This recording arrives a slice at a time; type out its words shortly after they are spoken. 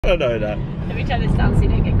I know that. Let me turn this down so you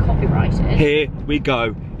don't get copyrighted. Here we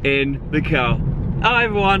go in the car. Hi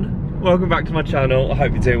everyone, welcome back to my channel. I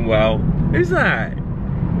hope you're doing well. Who's that?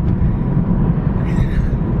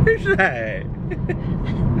 Who's that?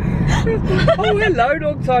 Oh hello,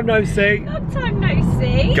 long time no see. Long time no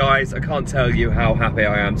see. Guys, I can't tell you how happy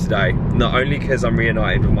I am today. Not only because I'm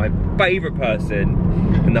reunited with my favourite person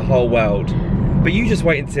in the whole world, but you just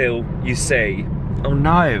wait until you see. Oh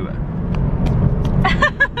no.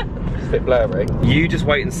 It's a bit blurry. You just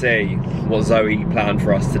wait and see what Zoe planned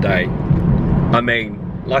for us today. I mean,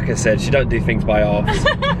 like I said, she don't do things by halves.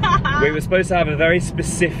 We were supposed to have a very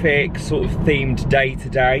specific sort of themed day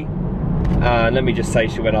today. And let me just say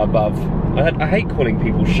she went above. I hate calling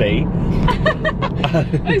people she.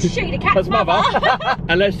 Oh, she, the cat's mother.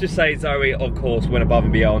 And let's just say Zoe, of course, went above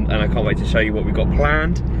and beyond, and I can't wait to show you what we've got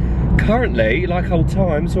planned. Currently, like old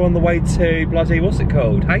times, we're on the way to bloody, what's it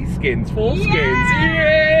called? Hayskins, Foreskins.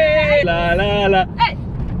 Yay! La la la. Hey.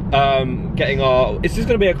 Getting our, it's just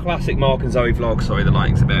gonna be a classic Mark and Zoe vlog, sorry the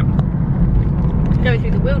lighting's a bit. Going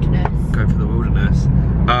through the wilderness. Going through the wilderness.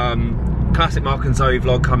 Classic Mark and Zoe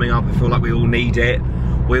vlog coming up. I feel like we all need it.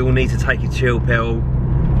 We all need to take a chill pill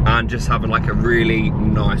and just have like a really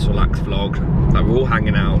nice relaxed vlog. Like we're all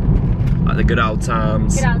hanging out, like the good old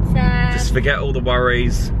times. Good old times. Just forget all the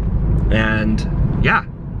worries, and yeah,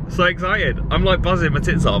 so excited. I'm like buzzing my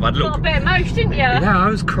tits off. I got a bit emotional, didn't you? Yeah, I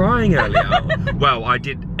was crying earlier. Well, I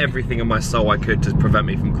did everything in my soul I could to prevent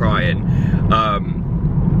me from crying.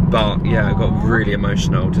 But yeah, I got really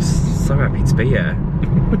emotional. Just so happy to be here.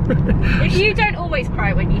 If you don't always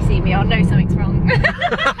cry when you see me, I'll know something's wrong. No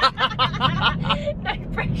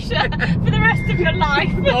pressure for the rest of your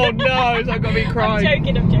life. Oh no, it's not got me crying. I'm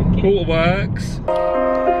joking. Waterworks.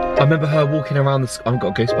 I remember her walking around the, I've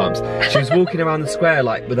got goosebumps. She was walking around the square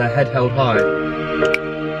like with her head held high.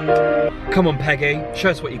 Come on Peggy, show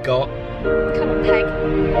us what you got. Come on Peg.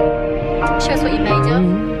 Show us what you made of.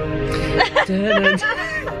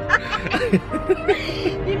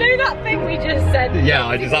 You know that thing we just said? Yeah,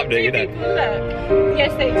 I just upped it, you know. Look.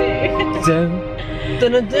 Yes, they do.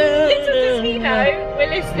 Little does he know we're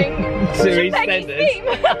listening to Peggy's theme.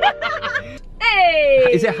 Hey!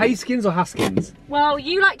 Is it Hayskins or Haskins? Well,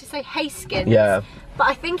 you like to say Hayskins. Yeah. But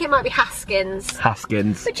I think it might be Haskins.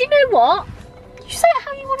 Haskins. But you know what? You say it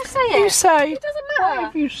how you want to say it. You say. It doesn't matter.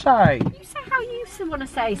 Whatever you say. You say how you want to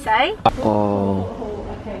say. Oh.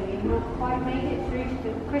 Okay, you've not quite made it through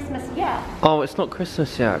to Christmas yet. Oh, it's not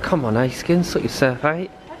Christmas yet. Come on, Hayskins, sort yourself out. I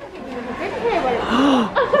don't think we've ever been here when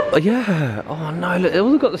it's Yeah. Oh no, look, they've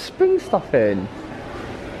all got the spring stuff in.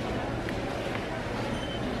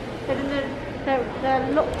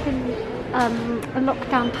 They're locked in a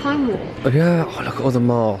lockdown time warp. Oh, yeah. Oh, look at all the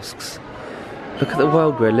masks. Look at the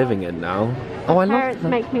world we're living in now. Oh, I love Parents that.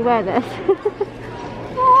 make me wear this.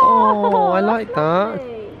 Oh, I like that.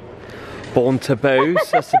 Born to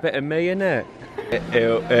booze. That's a bit of me, innit?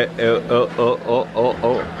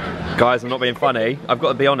 Guys, I'm not being funny. I've got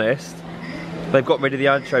to be honest. They've got rid of the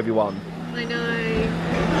anchovy one. I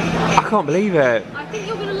know. I can't believe it. I think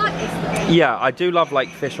you're gonna like this though. Yeah, I do love like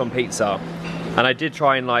fish on pizza. And I did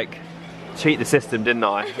try and like cheat the system, didn't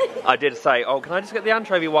I? I did say, oh, can I just get the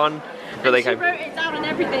anchovy one? But they she wrote it down and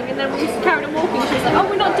everything, and then we just carried on walking. She was like, oh,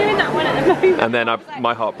 we're not doing that one at the moment. And then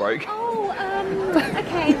my heart broke. Oh,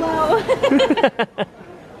 okay, well.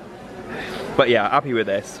 But yeah, happy with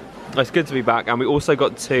this. It's good to be back, and we also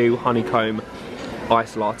got 2 honeycomb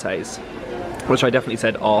iced lattes, which I definitely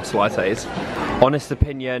said arse lattes. Honest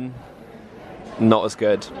opinion, not as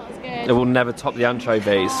good. Not as good. It will never top the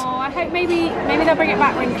anchovies. Oh, I hope maybe they'll bring it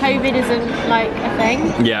back when COVID isn't like a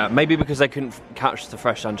thing. Yeah, maybe because they couldn't catch the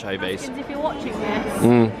fresh anchovies. If you're watching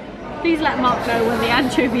this, please let Mark know when the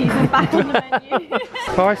anchovies are back on the menu.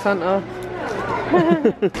 Bye, Santa.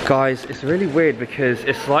 Guys, it's really weird because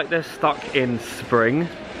it's like they're stuck in spring,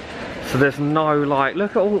 so there's no like.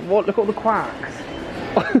 Look at all the quacks.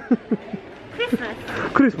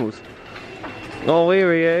 Christmas. Oh,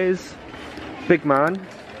 here he is, big man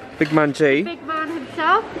G. Big man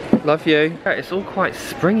himself. Love you. Yeah, it's all quite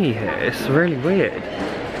springy here. It's really weird.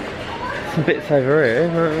 Some bits over here.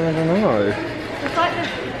 I don't know. It's like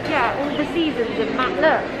all the seasons of Matt.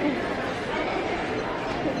 Look.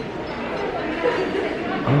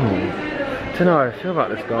 Oh, don't know how I feel about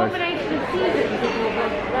this, guys.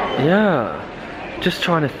 Yeah, just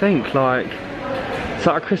trying to think, like, is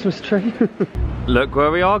that a Christmas tree? Look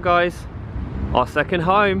where we are, guys. Our second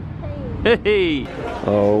home. Hey.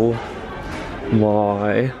 Oh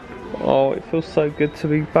my. Oh, it feels so good to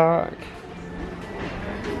be back.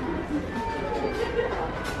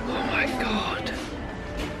 Oh my god.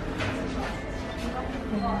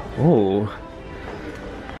 Oh.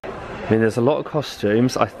 I mean, there's a lot of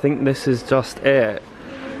costumes. I think this is just it.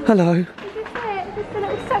 Hello. Is this it? Is this the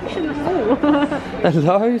little section of the wall?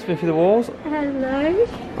 Hello, it's been through the walls. Hello.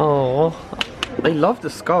 Oh, they loved the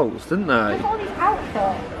skulls, didn't they? Look at all these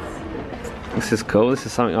outfits. This is cool. This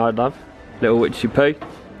is something I'd love. Little witchy poo.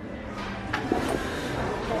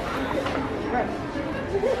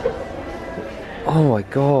 Oh my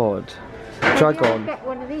god. Dragon. I get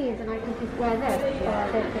one of these and I can just wear this, but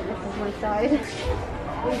I don't think this is my size.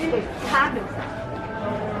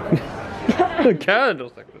 Candles.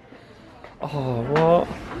 Candles. Oh, what?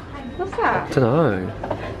 What's that? I don't know.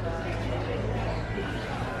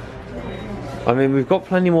 I mean, we've got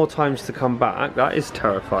plenty more times to come back. That is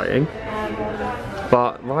terrifying.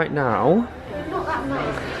 But right now, Not that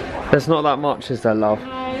much. there's not that much, is there, love?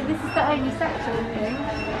 No, this is the only section, I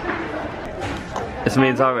think. It's me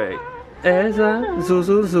and Zoe. Eza, zoo,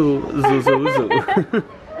 zoo, zoo, zoo, zoo, zoo.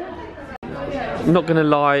 I'm not gonna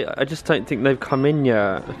lie, I just don't think they've come in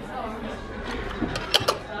yet.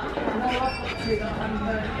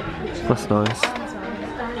 That's nice.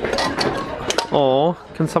 Aw,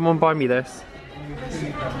 can someone buy me this?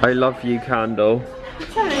 I love you candle.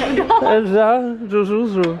 Eza, zoo, zoo,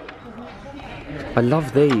 zoo. I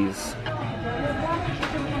love these.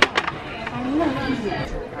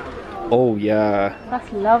 Oh yeah.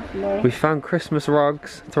 That's lovely. We found Christmas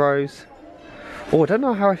rugs, throws. Oh, I don't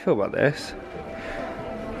know how I feel about this.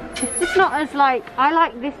 It's just not as like, I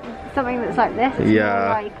like this, something that's like this. It's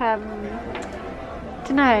Yeah. more like,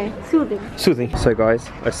 don't know, soothing. Soothing. So guys,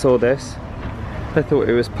 I saw this. I thought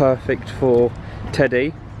it was perfect for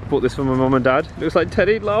Teddy. Bought this for my mum and dad. It looks like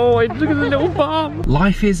Teddy. Oh, look at the little bum.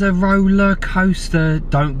 Life is a roller coaster.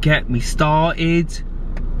 Don't get me started.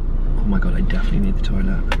 Oh my god, I definitely need the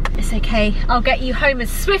toilet. It's okay, I'll get you home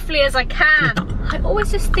as swiftly as I can. I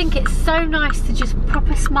always just think it's so nice to just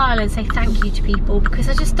proper smile and say thank you to people, because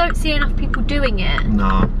I just don't see enough people doing it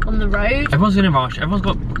Nah. on the road. Everyone's in a rush, everyone's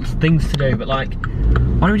got things to do, but like,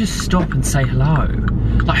 why don't we just stop and say hello?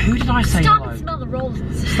 Like, who did I say Stop hello? and smell the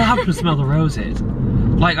roses. Stop and smell the roses.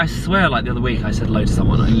 Like, I swear, like the other week I said hello to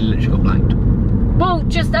someone, I literally got blanked. Well,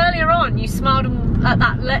 just earlier on you smiled at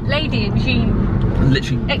that lady and she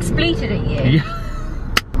Literally. expleted at you. Yeah.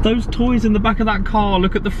 Those toys in the back of that car,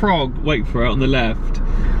 look at the frog. Wait for it, on the left.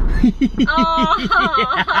 Oh.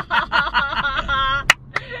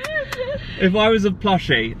 If I was a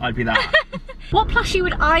plushie, I'd be that. What plushie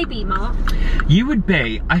would I be, Mark? You would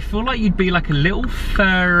be, I feel like you'd be like a little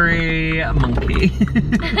furry monkey. Do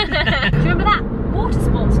you remember that water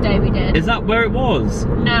sports day we did? Is that where it was?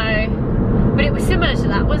 No, but it was similar to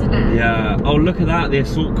that, wasn't it? Yeah. Oh, look at that, the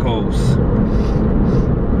assault course.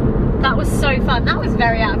 That was so fun. That was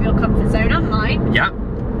very out of your comfort zone, and mine. Yeah.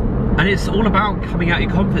 And it's all about coming out of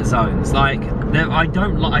your comfort zones. Like, I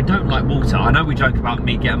don't like water. I know we joke about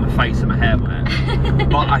me getting my face and my hair wet,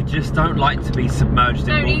 but I just don't like to be submerged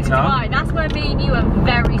in water. No, neither do I. That's where me and you are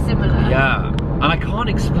very similar. Yeah. And I can't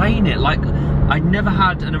explain it. Like, I never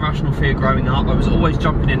had an irrational fear growing up. I was always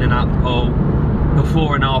jumping in and out the pool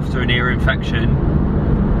before and after an ear infection.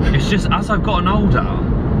 It's just, as I've gotten older,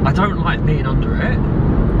 I don't like being under it.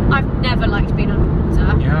 I've never liked being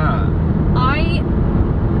underwater. Yeah.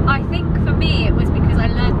 I think for me it was because I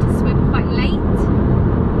learned to swim quite late.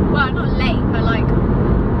 Well, not late, but like 8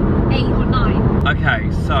 or 9. Okay,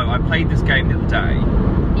 so I played this game the other day.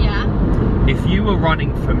 Yeah. If you were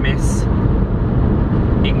running for Miss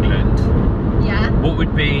England, Yeah. what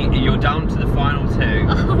would be, you're down to the final 2.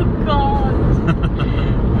 Oh God.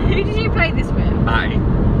 Who did you play this with? Matty.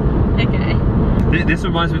 Okay. This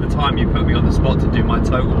reminds me of the time you put me on the spot to do my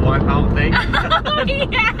total wipeout thing. Oh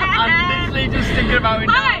yeah. I'm literally just thinking about it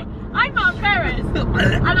now. Hi, I'm Mark Ferris,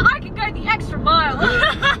 and I can go the extra mile.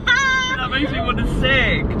 That makes me want to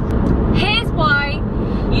sing. Here's why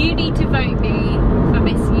you need to vote me for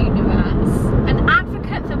Miss Universe. An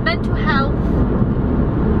advocate for mental health.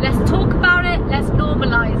 Let's talk about it, let's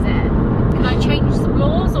normalise it. Can I change some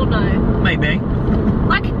laws or no? Maybe.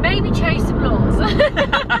 I can maybe change some laws.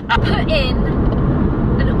 Put in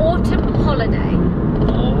an autumn holiday.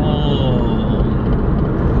 Oh.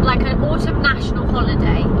 Like an autumn national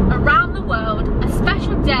holiday around the world, a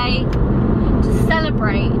special day to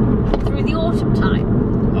celebrate through the autumn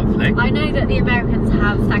time. Lovely. I know that the Americans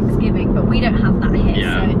have Thanksgiving, but we don't have that here.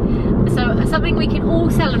 Yeah. So something we can all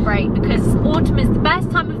celebrate, because autumn is the best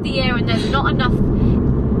time of the year and there's not enough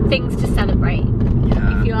things to celebrate.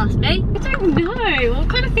 Yeah. If you ask me. I don't know. What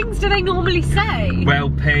kind of things do they normally say? Well,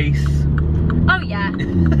 peace. Oh yeah.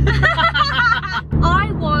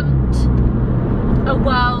 I want a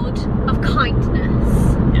world of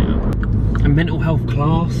kindness. Yeah. And mental health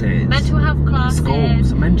classes. Mental health classes.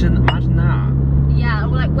 Schools. Imagine that. Yeah,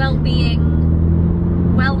 about like well-being,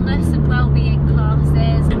 wellness and well-being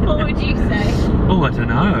classes. What would you say? Oh, I don't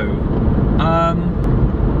know.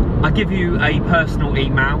 I give you a personal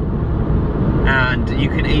email, and you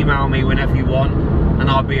can email me whenever you want, and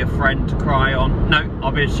I'll be a friend to cry on. No,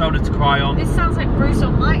 I'll be a shoulder to cry on. This sounds like Bruce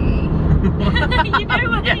Almighty. You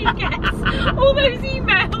know when he gets all those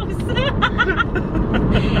emails.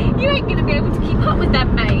 You ain't gonna be able to keep up with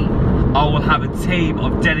them, mate. I will have a team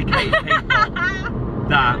of dedicated people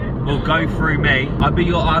that will go through me. I'll be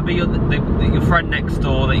your friend next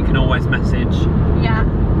door that you can always message. Yeah.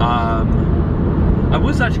 I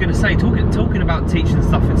was actually going to say, talking about teaching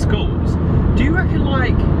stuff in schools, do you reckon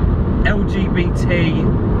like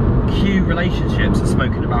LGBTQ relationships are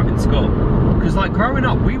spoken about in school? Because like growing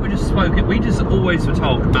up, we just always were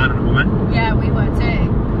told man and a woman. Yeah, we were too.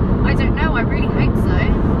 I don't know, I really hope so.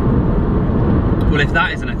 Well, if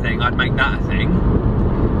that isn't a thing, I'd make that a thing.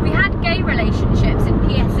 We had gay relationships in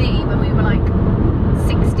PSE when we were like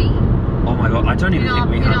 16. Oh my god, I don't even think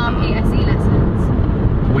we had that. In our PSE lessons.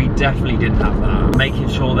 We definitely didn't have that. Making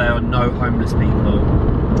sure there are no homeless people.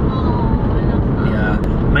 Oh, I love that. Yeah.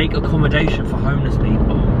 Make accommodation for homeless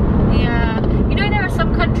people. Yeah. You know there are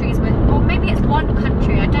some countries with, or maybe it's one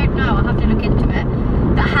country, I don't know, I'll have to look into it,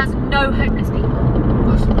 that has no homeless people.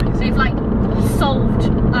 That's amazing. They've like solved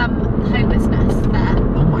homelessness there.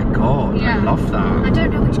 Oh my god, Yeah. I love that. I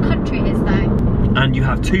don't know which country it is though. And you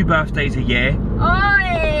have 2 birthdays a year.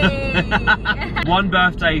 Oi! One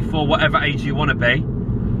birthday for whatever age you want to be.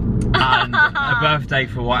 And a birthday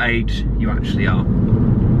for what age you actually are.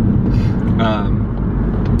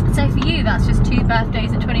 So for you, that's just 2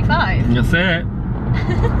 birthdays at 25. That's it.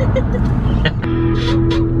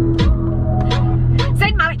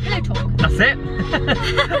 Zayn Malik Pillow Talk. That's it.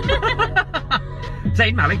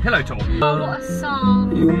 Zayn Malik Pillow Talk. Oh, what a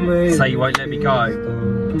song. Say you won't let me go.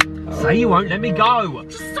 Say you won't let me go.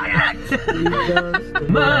 Just say it.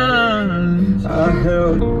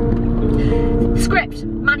 Script.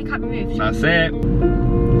 Man who can't be moved. That's it.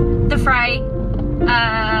 The fray.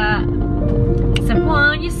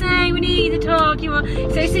 Someone you say we need to talk. You want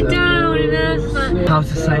so sit down and that's How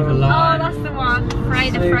to save a life. Oh, that's the one. Fray,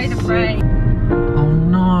 the fray, the fray. Oh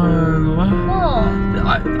no. What?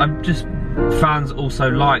 I'm just fans also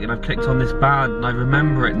like, and I've clicked on this band and I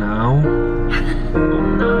remember it now.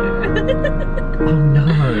 Oh no.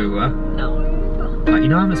 No. You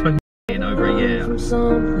know I haven't spoken to him in over a year.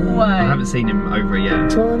 What? I haven't seen him over a year.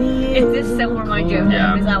 Is this still remind you of him?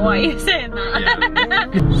 Yeah. Is that why you're saying that? Yeah.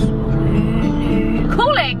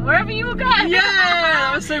 Calling wherever you were going. Yeah,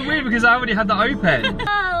 that was so weird because I already had that open.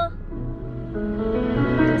 Oh.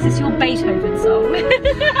 Is this your Beethoven song?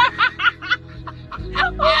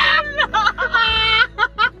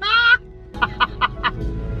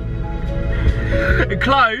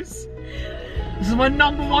 Close. This is my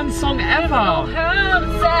 #1 song ever.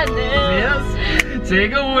 Yes.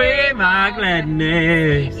 Take away my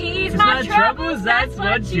gladness. Ease my troubles, that's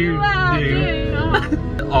what you do.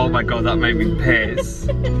 Oh my god, that made me piss.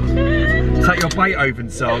 Is that your Beethoven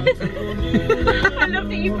song? I love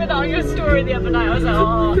that you put that on your story the other night. I was like,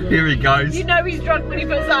 oh. Here he goes. You know he's drunk when he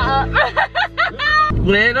puts that up.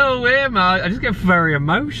 Little women. I just get very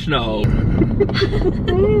emotional.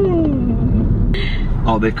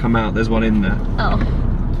 Oh, they've come out. There's one in there. Oh.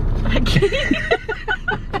 Okay.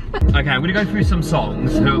 Okay, I'm gonna go through some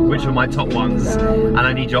songs, which are my top ones, and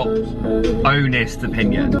I need your honest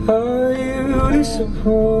opinion.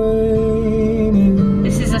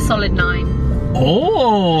 This is a solid 9.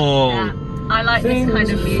 Oh! Yeah, I like this kind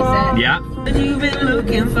of music. Yeah. You've been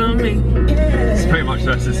looking for me. It's pretty much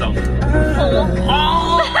just this song. 4.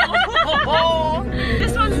 Oh!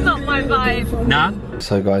 This one's not my vibe. Nah.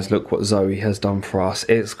 So guys, look what Zoe has done for us.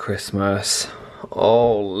 It's Christmas.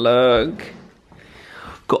 Oh, look.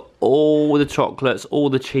 Got all the chocolates, all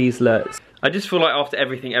the cheeselets. I just feel like after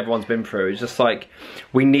everything everyone's been through, it's just like,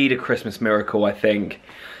 we need a Christmas miracle, I think.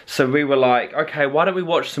 So we were like, okay, why don't we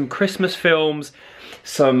watch some Christmas films,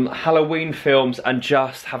 some Halloween films, and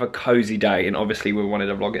just have a cozy day. And obviously we wanted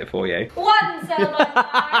to vlog it for you. 1 sell-by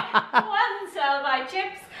pie, 1 sell-by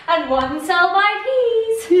chips, and 1 sell-by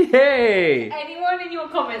peas. Yay! Anyone in your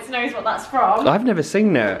comments knows what that's from, I've never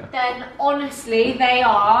seen it. then honestly, they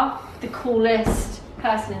are the coolest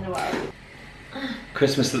person in the world.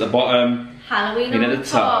 Christmas at the bottom. Halloween And on at the the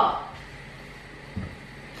top.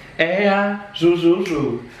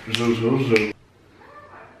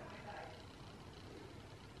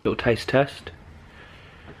 Little taste test.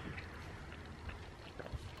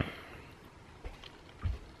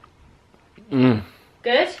 Mmm.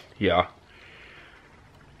 Good? Yeah.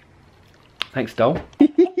 Thanks, doll.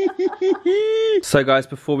 So guys,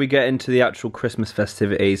 before we get into the actual Christmas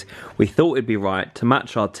festivities, we thought it'd be right to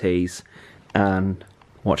match our teas and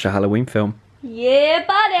watch a Halloween film. Yeah,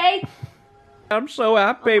 buddy. I'm so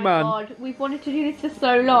happy, man. Oh my God, we've wanted to do this for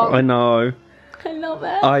so long. I know. I love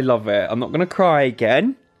it. I love it. I'm not gonna cry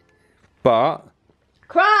again, but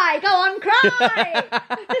Cry, go on, cry.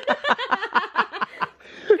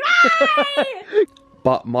 Cry.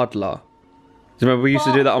 Butt muddler. Do you remember we used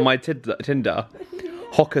to do that on my Tinder?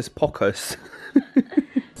 Hocus pocus.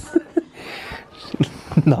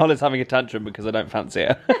 Nala's having a tantrum because I don't fancy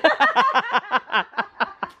it.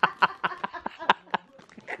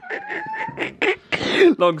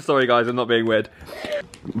 Long story, guys, I'm not being weird.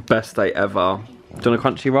 Best day ever. Do you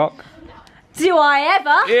want a crunchy rock? Do I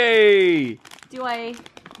ever? Yay! Do I?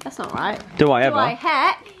 That's not right. Do I ever? Do I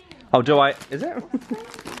heck? Oh, do I? Is it?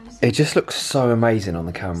 It just looks so amazing on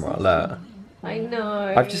the camera, look. I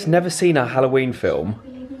know. I've just never seen a Halloween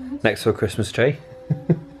film next to a Christmas tree.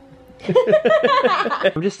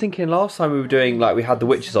 I'm just thinking last time we were doing, like, we had the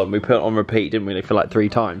witches on, we put it on repeat, didn't we, for like 3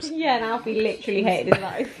 times? Yeah, and Alfie literally hated his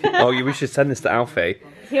life. Oh, yeah, we should send this to Alfie.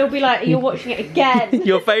 He'll be like, you're watching it again.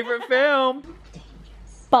 Your favourite film?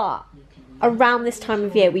 But around this time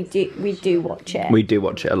of year, we do watch it. We do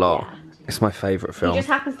watch it a lot. Yeah. It's my favourite film. He just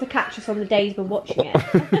happens to catch us on the days we're watching it.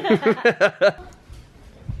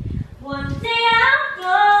 One day I'll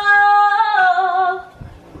go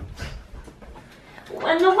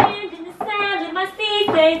when the wind and the sand and my feet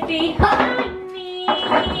they behind me.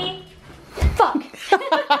 Fuck.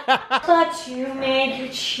 But you made your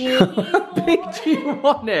cheese. How big do you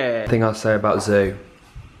want it? Thing I'll say about Zoo,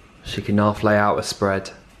 she can half lay out a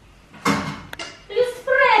spread. The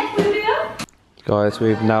spread, will you? Guys,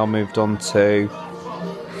 we've now moved on to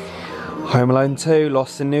Home Alone 2,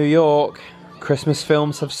 Lost in New York. Christmas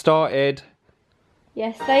films have started.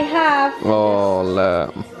 Yes, they have. Oh,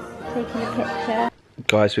 look. Taking a picture.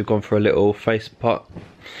 Guys, we've gone for a little face part.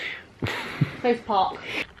 Face part.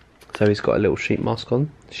 So he's got a little sheet mask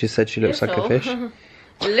on. She said she looks like a fish.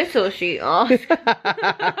 Little sheet mask.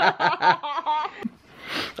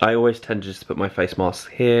 I always tend to just put my face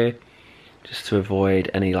mask here, just to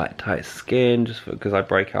avoid any like tight skin, just because I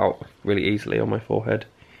break out really easily on my forehead.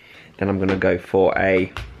 Then I'm gonna go for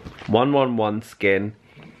a 111 skin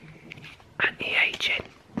anti-aging.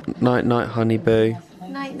 Night night, honey boo.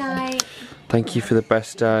 Night night. Thank you for the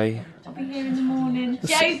best day. I'll be here in the morning.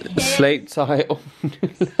 Joking. Sleep tight.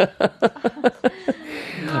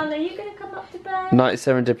 Carla, are you gonna come up to bed? Night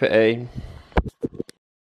serendipity.